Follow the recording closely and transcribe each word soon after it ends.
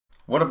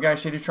What up,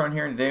 guys? Shadytron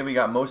here, and today we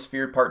got Most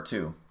Feared Part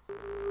 2.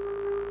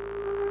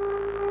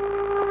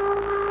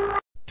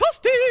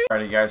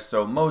 Alrighty, guys,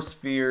 so Most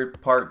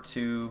Feared Part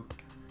 2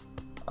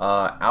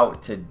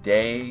 out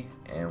today,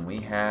 and we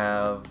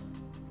have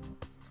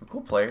some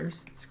cool players.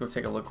 Let's go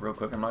take a look real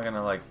quick. I'm not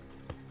gonna like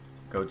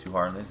go too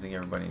hard on this. I think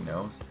everybody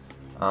knows.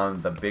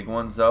 The big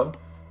ones though,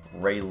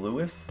 Ray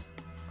Lewis.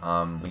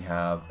 We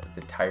have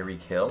the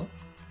Tyreek Hill.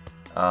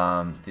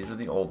 These are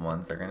the old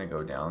ones. They're gonna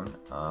go down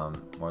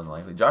more than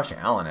likely. Josh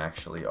Allen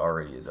actually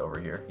already is over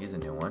here. He's a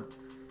new one.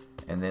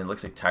 And then it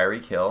looks like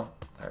Tyreek Hill.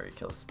 Tyreek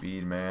Hill,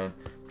 speed man.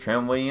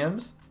 Trent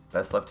Williams,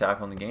 best left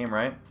tackle in the game,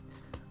 right?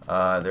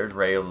 There's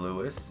Ray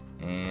Lewis,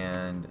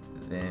 and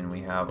then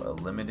we have a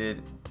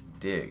limited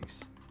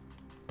Diggs.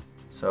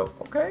 So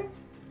okay,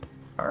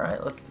 all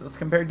right. Let's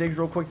compare Diggs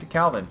real quick to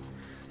Calvin.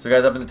 So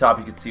guys, up in the top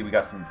you can see we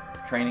got some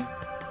training.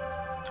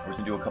 We're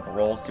gonna do a couple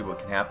rolls, see what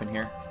can happen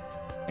here.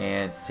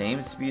 And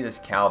same speed as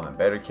Calvin.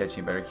 Better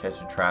catching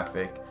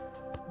traffic.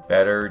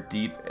 Better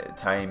deep,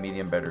 tiny,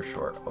 medium, better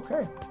short.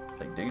 Okay.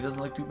 Like Diggs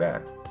doesn't look too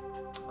bad.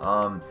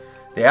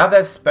 They have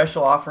that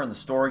special offer in the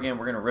store again.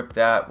 We're going to rip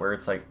that where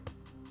it's like,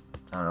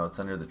 I don't know, it's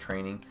under the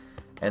training.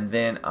 And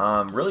then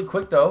really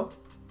quick though,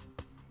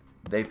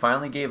 they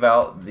finally gave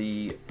out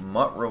the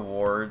MUT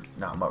rewards.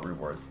 Not MUT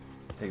rewards.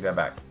 Take that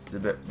back.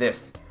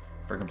 This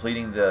for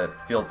completing the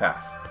field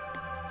pass.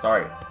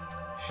 Sorry.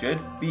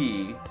 Should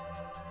be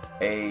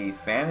a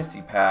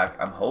fantasy pack,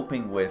 I'm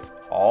hoping, with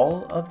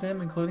all of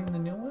them, including the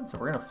new ones. So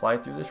we're going to fly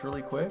through this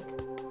really quick.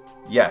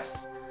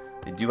 Yes,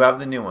 they do have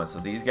the new ones. So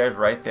these guys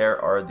right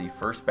there are the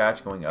first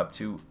batch going up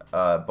to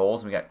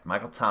bowls. We got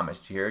Michael Thomas,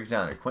 Jair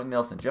Alexander, Quentin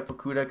Nelson, Jeff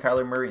Okudah,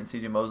 Kyler Murray, and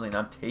CJ Mosley. And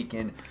I'm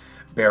taking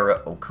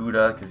Barrett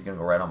Okudah because he's going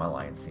to go right on my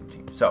Lions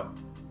team. So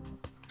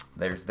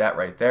there's that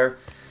right there.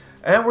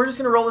 And we're just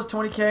going to roll this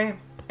 20K.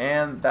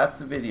 And that's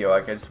the video.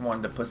 Like, I just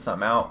wanted to put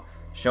something out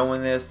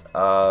showing this.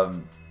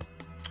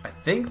 I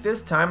think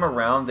this time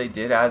around they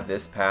did add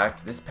this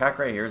pack. This pack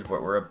right here is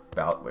what we're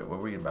about. Wait, what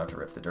were we about to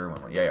rip? The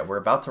Derwin one. Yeah, we're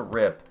about to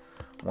rip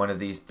one of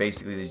these,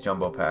 basically these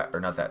jumbo pack, or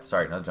not that,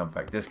 sorry, not jumbo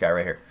pack. This guy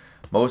right here.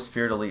 Most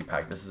Feared Elite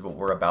pack. This is what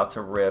we're about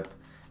to rip,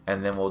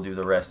 and then we'll do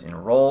the rest in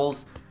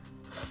rolls.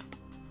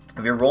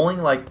 If you're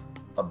rolling like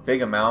a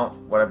big amount,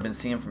 what I've been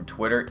seeing from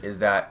Twitter is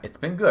that it's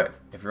been good.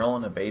 If you're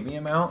rolling a baby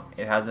amount,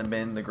 it hasn't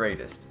been the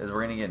greatest. As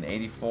we're going to get an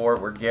 84.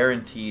 We're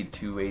guaranteed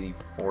 2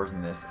 84s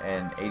in this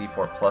and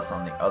 84 plus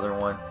on the other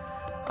one.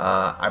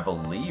 I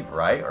believe,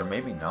 right? Or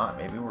maybe not.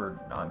 Maybe we're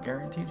not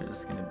guaranteed. Or is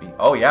this going to be...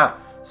 Oh, yeah.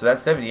 So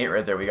that's 78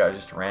 right there. We got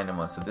just a random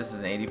one. So this is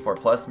an 84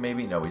 plus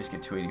maybe? No, we just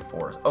get 2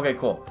 84s. Okay,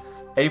 cool.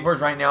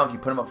 84s right now, if you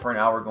put them up for an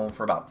hour, going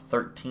for about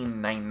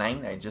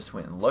 $13.99. I just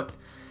went and looked.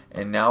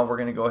 And now we're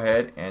going to go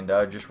ahead and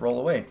just roll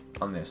away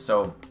on this.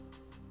 So,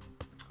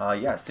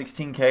 yeah,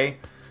 16K.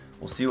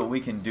 We'll see what we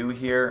can do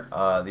here.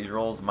 These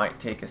rolls might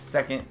take a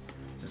second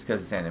just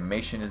because this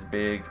animation is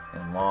big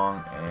and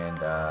long. And,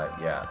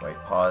 yeah, wait,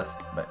 pause.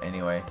 But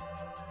anyway,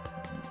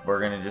 we're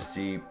going to just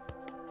see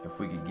if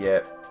we could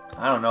get,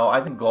 I don't know.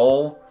 I think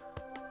goal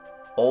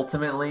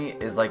ultimately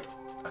is like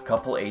a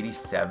couple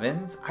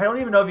 87s. I don't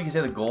even know if you can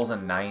say the goal's a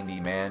 90,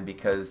 man,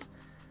 because it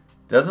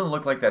doesn't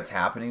look like that's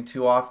happening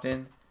too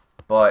often.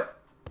 But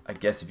I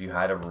guess if you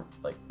had to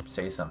like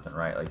say something,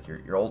 right? Like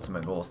your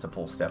ultimate goal is to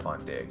pull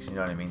Stephon Diggs. You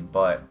know what I mean?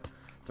 But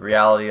the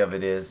reality of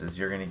it is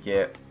you're gonna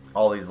get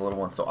all these little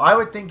ones. So I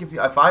would think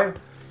I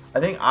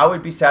think I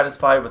would be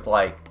satisfied with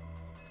like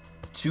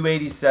 2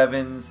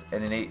 87s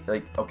and an 8.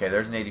 Like, okay,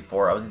 there's an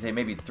 84. I was gonna say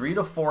maybe 3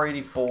 to 4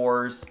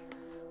 84s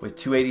with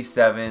 2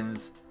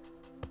 87s.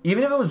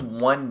 Even if it was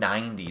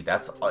 190,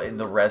 that's and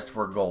the rest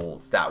were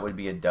golds. That would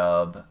be a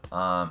dub.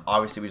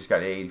 Obviously we just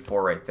got an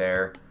 84 right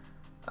there.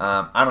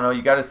 I don't know,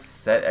 you got to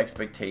set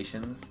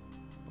expectations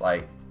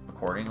like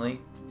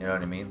accordingly, you know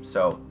what I mean?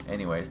 So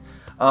anyways,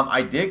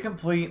 I did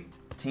complete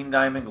Team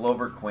Diamond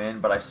Glover Quinn,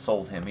 but I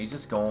sold him. He's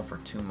just going for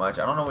too much.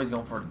 I don't know what he's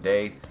going for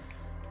today.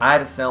 I had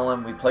to sell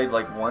him. We played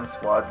like one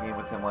squads game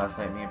with him last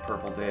night, me and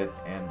Purple did,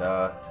 and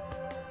I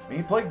mean,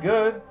 he played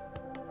good.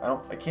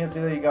 I can't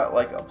say that he got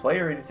like a play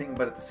or anything,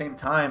 but at the same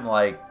time,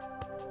 like,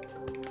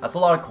 that's a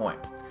lot of coin.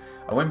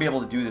 I wouldn't be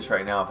able to do this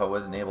right now if I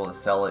wasn't able to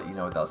sell it, you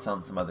know, without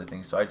selling some other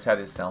things. So I just had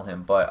to sell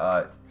him.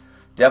 But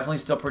definitely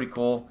still pretty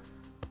cool.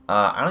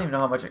 I don't even know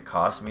how much it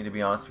cost me, to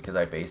be honest, because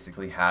I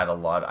basically had a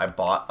lot. I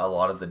bought a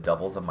lot of the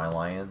doubles of my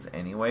Lions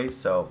anyway.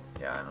 So,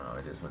 yeah, I don't know.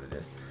 It is what it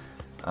is.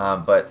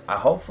 But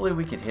hopefully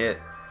we could hit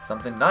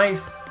something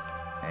nice.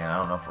 And I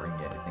don't know if we're going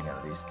to get anything out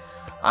of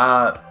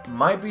these.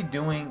 Might be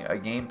doing a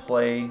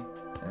gameplay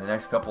in the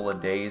next couple of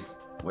days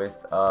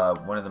with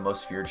one of the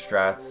Most Feared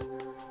strats.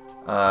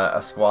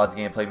 A squads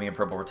gameplay. Me and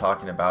Purple were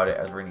talking about it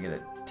as we're gonna get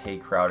a Tay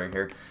Crowder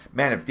here.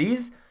 Man, if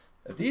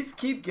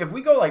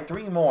we go like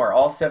 3 more,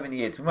 all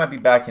 78s, we might be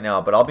backing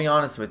out. But I'll be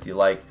honest with you,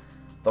 like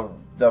the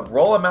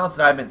roll amounts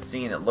that I've been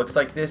seeing, it looks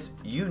like this.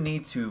 You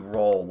need to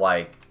roll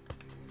like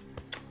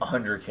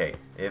 100K,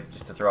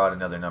 just to throw out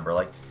another number,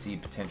 like to see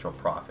potential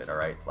profit. All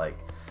right, like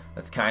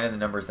that's kind of the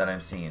numbers that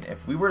I'm seeing.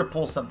 If we were to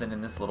pull something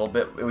in this little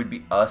bit, it would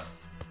be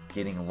us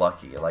getting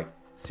lucky. Like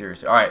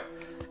seriously. All right.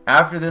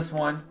 after this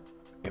one,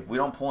 if we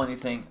don't pull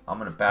anything, I'm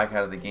going to back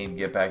out of the game,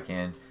 get back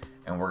in,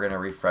 and we're going to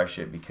refresh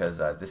it because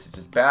this is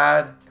just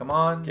bad. Come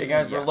on. Okay,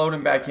 guys, we're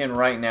loading back in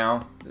right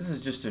now. This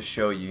is just to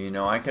show you, you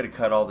know, I could have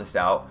cut all this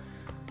out,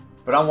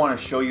 but I want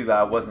to show you that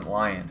I wasn't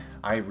lying.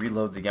 I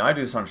reload the game. I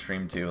do this on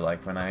stream too,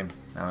 like when I don't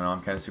know,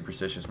 I'm kind of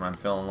superstitious when I'm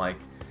feeling like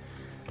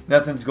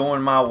nothing's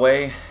going my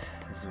way.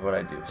 This is what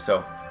I do. So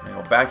I'm going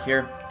to go back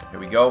here. Here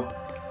we go.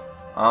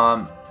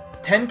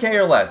 10K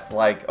or less.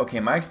 Like, okay,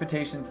 my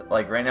expectations,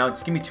 like right now,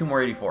 just give me 2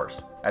 more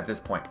 84s at this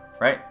point,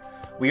 right?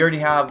 We already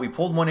have, we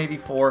pulled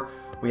 184.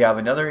 We have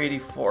another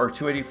 84 or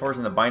 2 84s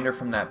in the binder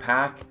from that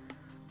pack.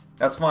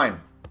 That's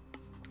fine.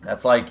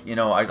 That's like, you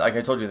know, like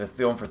I told you, they're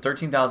going for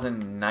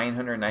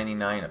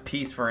 $13,999 a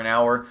piece for an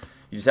hour.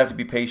 You just have to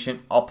be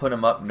patient. I'll put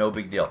them up, no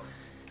big deal.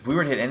 If we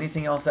were to hit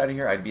anything else out of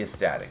here, I'd be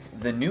ecstatic.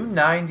 The new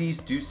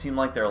 90s do seem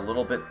like they're a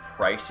little bit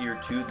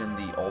pricier too than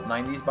the old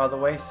 90s, by the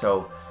way.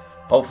 So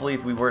hopefully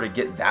if we were to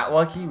get that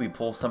lucky, we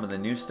pull some of the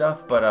new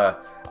stuff.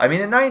 But I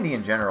mean, a 90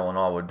 in general and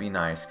all would be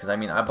nice. Because I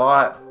mean, I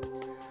bought,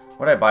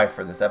 what did I buy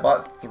for this? I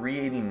bought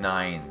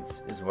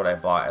 389s is what I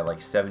bought at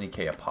like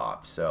 70K a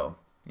pop. So,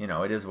 you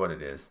know, it is what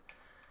it is.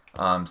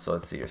 So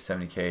let's see here,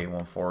 70K,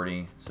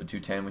 140, so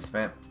 210 we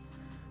spent.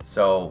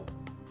 So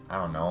I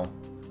don't know,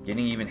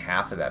 getting even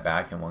half of that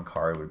back in one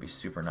card would be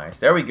super nice.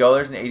 There we go.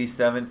 There's an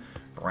 87,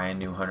 brand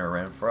new Hunter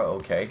Renfroe.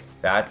 Okay,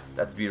 that's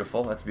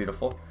beautiful. That's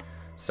beautiful.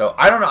 So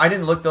I don't know. I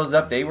didn't look those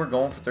up. They were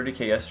going for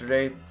 30K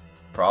yesterday.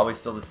 Probably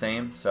still the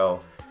same.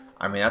 So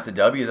I mean, that's a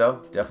W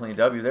though. Definitely a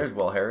W. There's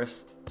Will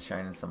Harris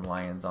shining some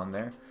Lions on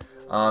there.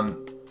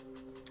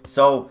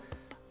 So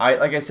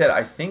like I said,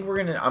 I think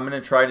I'm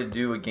gonna try to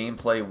do a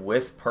gameplay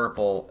with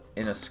purple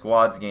in a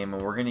squads game,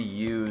 and we're gonna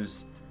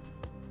use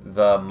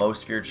the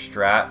most feared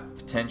strat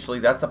potentially.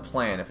 That's a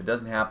plan. If it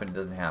doesn't happen, it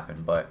doesn't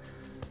happen. But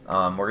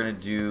we're gonna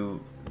do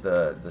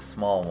the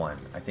small one.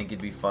 I think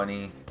it'd be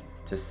funny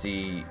to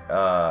see,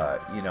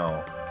 you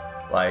know,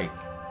 like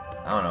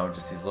I don't know,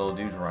 just these little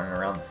dudes running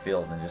around the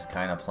field and just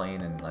kind of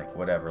playing and like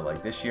whatever.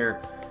 Like this year,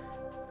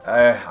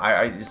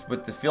 I just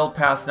with the field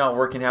pass not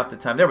working half the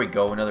time. There we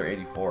go, another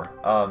 84.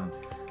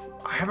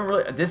 I haven't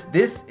really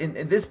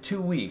in this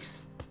 2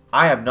 weeks.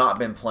 I have not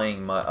been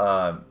playing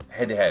my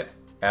head to head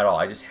at all.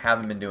 I just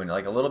haven't been doing it.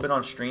 Like a little bit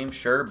on stream,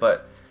 sure,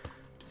 but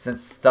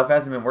since stuff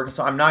hasn't been working,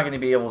 so I'm not going to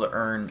be able to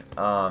earn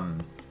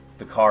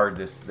the card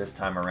this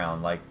time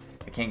around. Like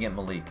I can't get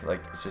Malik.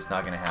 Like it's just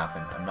not going to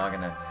happen.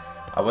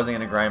 I wasn't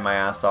going to grind my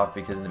ass off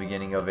because in the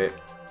beginning of it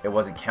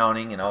wasn't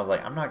counting, and I was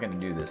like, I'm not going to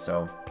do this.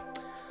 So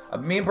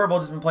me and Purple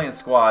just been playing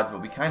squads,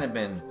 but we kind of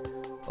been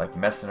like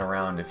messing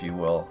around, if you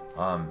will,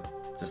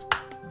 just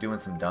doing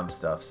some dumb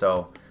stuff.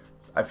 So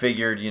I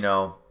figured, you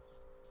know,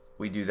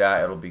 we do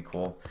that, it'll be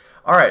cool.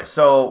 All right,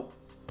 so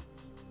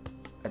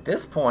at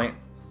this point,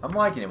 I'm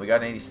liking it. We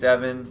got an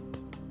 87.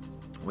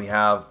 We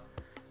have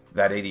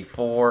that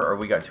 84, or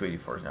we got 2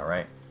 84s now,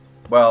 right?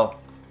 Well,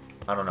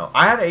 I don't know.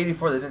 I had an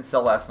 84 that didn't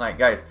sell last night.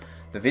 Guys,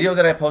 the video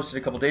that I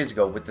posted a couple days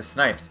ago with the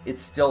snipes,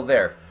 it's still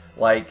there.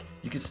 Like,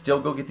 you can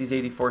still go get these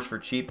 84s for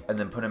cheap and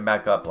then put them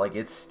back up. Like,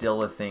 it's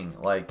still a thing.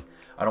 Like,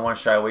 I don't want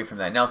to shy away from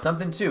that. Now,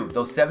 something too,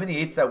 those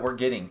 78s that we're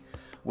getting,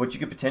 what you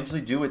could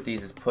potentially do with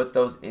these is put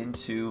those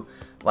into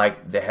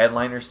like the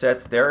headliner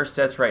sets. There are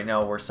sets right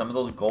now where some of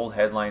those gold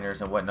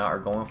headliners and whatnot are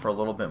going for a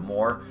little bit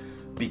more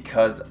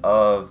because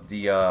of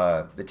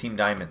the team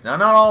diamonds. Now,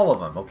 not all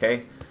of them,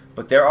 okay?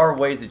 But there are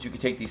ways that you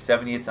could take these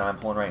 78s that I'm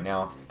pulling right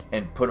now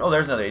and put, oh,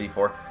 there's another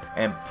 84,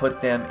 and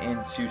put them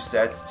into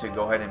sets to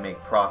go ahead and make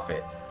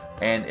profit.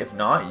 And if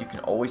not, you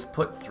can always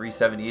put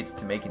 378s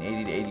to make an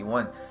 80 to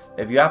 81.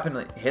 If you happen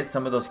to hit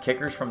some of those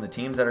kickers from the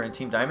teams that are in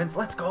Team Diamonds,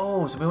 let's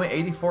go. So we went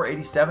 84,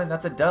 87.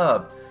 That's a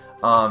dub.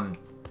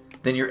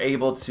 Then you're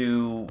able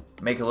to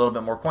make a little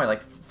bit more coin,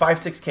 like 5,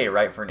 6K,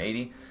 right, for an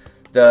 80.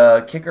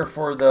 The kicker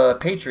for the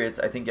Patriots,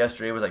 I think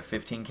yesterday was like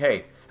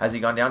 15K. Has he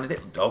gone down today?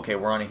 Okay,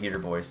 we're on a heater,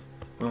 boys.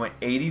 We went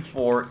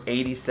 84,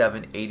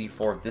 87,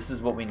 84. This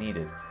is what we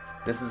needed.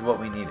 This is what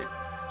we needed.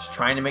 Just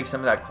trying to make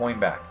some of that coin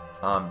back.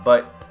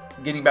 But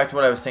getting back to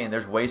what I was saying,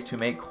 there's ways to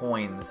make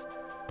coins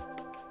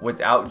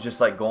without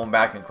just like going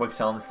back and quick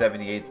selling the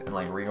 78s and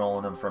like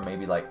re-rolling them for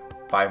maybe like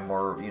 5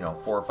 more, you know,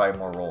 4 or 5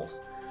 more rolls.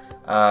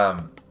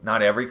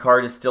 Not every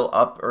card is still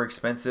up or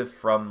expensive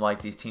from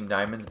like these Team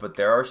Diamonds, but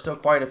there are still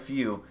quite a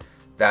few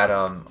that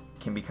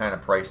can be kind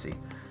of pricey.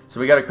 So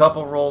we got a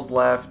couple rolls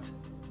left.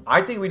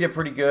 I think we did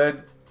pretty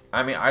good.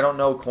 I mean, I don't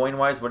know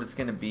coin-wise what it's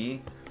going to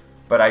be,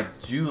 but I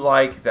do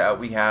like that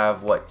we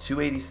have, what,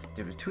 280,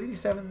 did it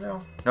 287s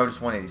now? No,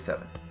 just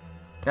 187.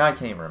 Now I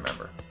can't even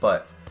remember,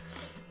 but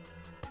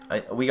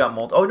we got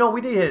multi. Oh no,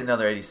 we did hit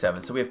another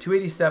 87. So we have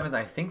 287.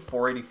 I think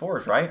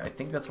 484s, right? I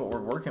think that's what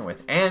we're working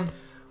with, and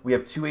we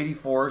have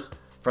 284s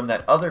from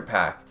that other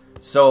pack.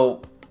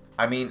 So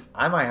I mean,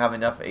 I might have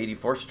enough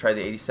 84s to try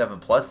the 87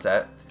 plus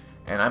set,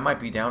 and I might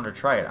be down to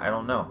try it. I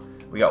don't know.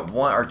 We got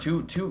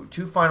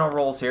two final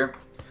rolls here.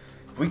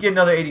 If we get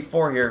another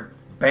 84 here,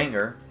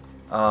 banger.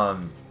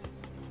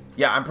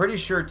 Yeah, I'm pretty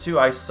sure too.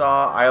 I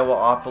saw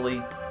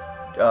Iowaopoly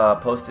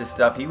post his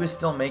stuff. He was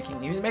still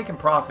making. He was making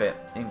profit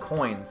in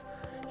coins.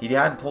 He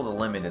hadn't pulled a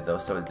limited though,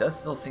 so it does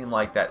still seem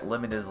like that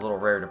limited is a little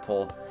rare to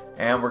pull.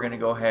 And we're going to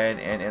go ahead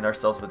and end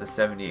ourselves with a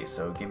 78.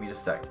 So give me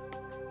just a sec.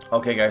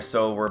 Okay guys,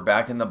 so we're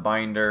back in the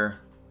binder.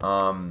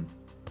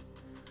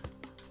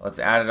 Let's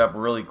add it up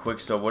really quick.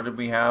 So what did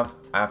we have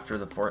after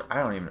the 4?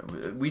 I don't even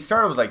know. We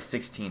started with like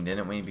 16,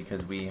 didn't we?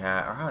 Because we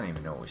had, or I don't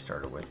even know what we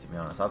started with, to be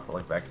honest. I'll have to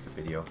look back at the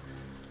video.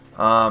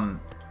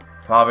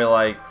 Probably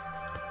like,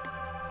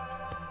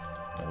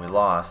 well, we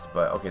lost,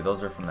 but okay,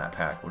 those are from that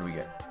pack. What do we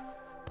get?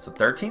 So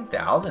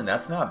 13,000,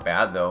 that's not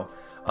bad though.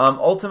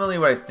 Ultimately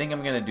what I think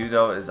I'm going to do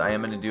though is I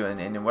am going to do,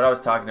 and what I was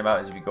talking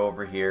about is if you go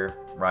over here,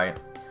 right,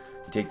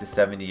 you take the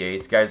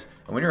 78s, guys,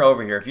 and when you're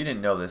over here, if you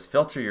didn't know this,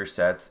 filter your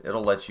sets.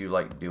 It'll let you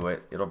like do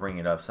it. It'll bring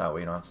it up so that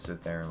way you don't have to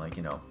sit there and like,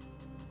 you know,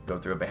 go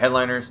through it. But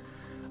headliners,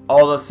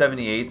 all those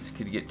 78s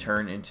could get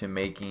turned into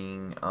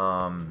making,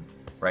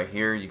 right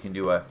here, you can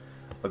do a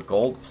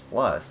gold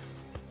plus.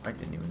 I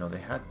didn't even know they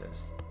had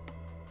this.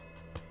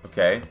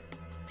 Okay,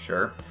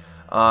 sure.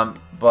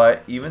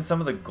 But even some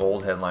of the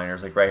gold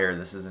headliners, like right here,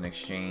 this is an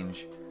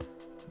exchange.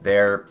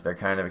 They're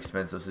kind of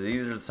expensive. So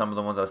these are some of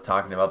the ones I was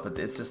talking about, but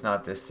it's just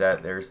not this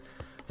set. There's,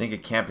 I think, a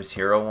Campus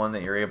Hero one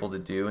that you're able to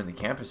do, and the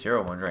Campus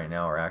Hero ones right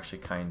now are actually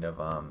kind of,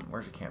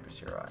 where's the Campus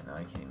Hero at? Now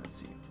I can't even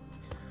see.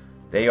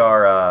 They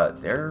are,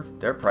 they're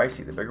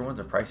pricey. The bigger ones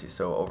are pricey.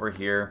 So over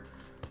here,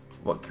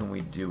 what can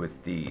we do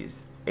with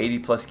these? 80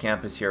 plus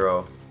Campus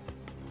Hero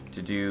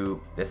to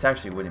do. This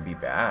actually wouldn't be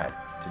bad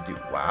to do.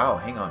 Wow,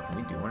 hang on. Can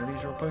we do one of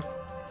these real quick?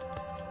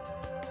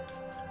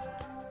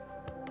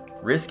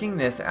 Risking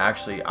this,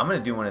 actually, I'm going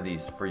to do one of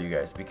these for you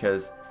guys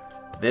because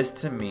this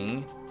to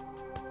me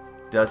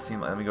does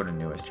seem, let me go to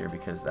newest here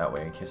because that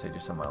way in case I do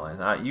some of my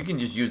lines. You can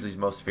just use these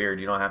most feared.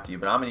 You don't have to,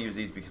 but I'm going to use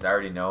these because I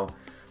already know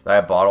that I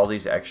bought all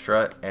these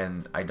extra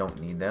and I don't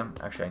need them.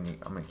 Actually,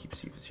 I'm going to keep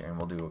Cephas here and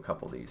we'll do a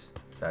couple of these.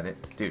 Is that it?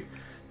 Dude,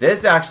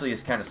 this actually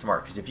is kind of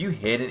smart because if you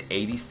hit an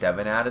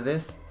 87 out of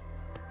this,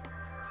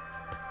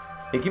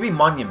 it can be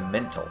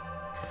monumental.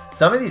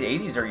 Some of these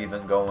 80s are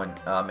even going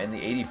in the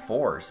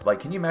 84s.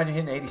 Like, can you imagine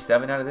hitting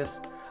 87 out of this?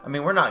 I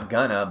mean, we're not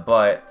gonna,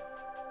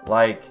 but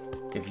like,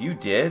 if you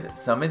did,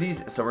 some of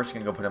these, so we're just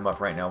gonna go put them up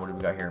right now. What do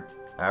we got here?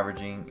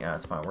 Averaging, yeah,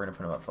 that's fine. We're gonna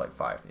put them up for like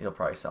 5. He'll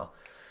probably sell.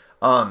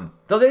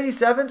 Those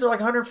 87s are like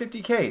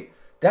 150K.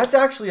 That's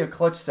actually a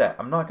clutch set.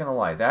 I'm not gonna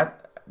lie.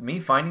 Me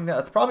finding that,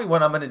 that's probably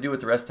what I'm gonna do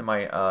with the rest of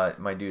my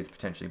my dudes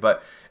potentially.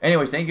 But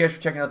anyways, thank you guys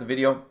for checking out the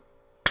video.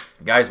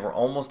 Guys, we're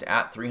almost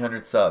at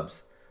 300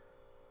 subs.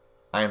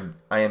 I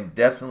am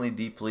definitely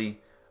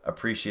deeply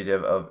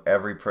appreciative of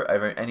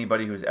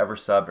anybody who's ever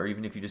subbed, or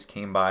even if you just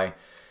came by.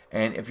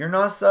 And if you're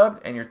not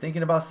subbed and you're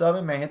thinking about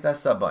subbing, man, hit that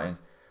sub button.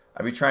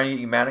 I'll be trying to get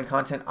you Madden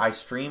content. I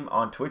stream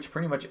on Twitch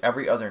pretty much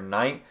every other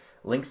night.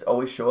 Links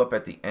always show up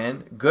at the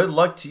end. Good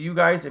luck to you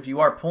guys if you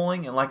are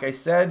pulling. And like I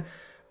said,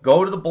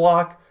 go to the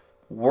block,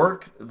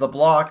 work the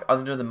block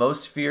under the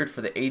most feared for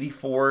the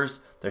 84s.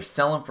 They're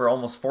selling for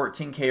almost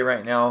 14K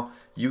right now.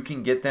 You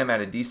can get them at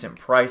a decent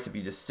price if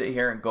you just sit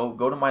here and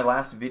go to my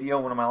last video,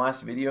 one of my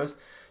last videos,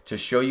 to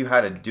show you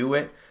how to do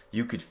it.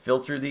 You could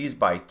filter these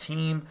by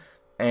team,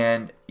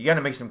 and you got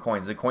to make some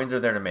coins. The coins are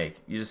there to make.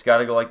 You just got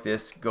to go like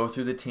this, go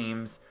through the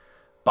teams,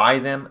 buy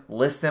them,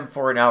 list them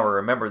for an hour.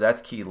 Remember,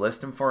 that's key. List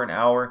them for an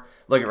hour.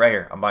 Look at right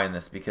here. I'm buying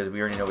this because we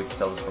already know we can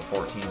sell this for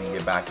 14 and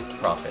get back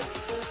profit.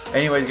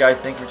 Anyways, guys,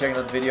 thanks for checking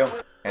out the video,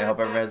 and I hope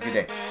everybody has a good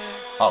day.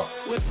 Holla.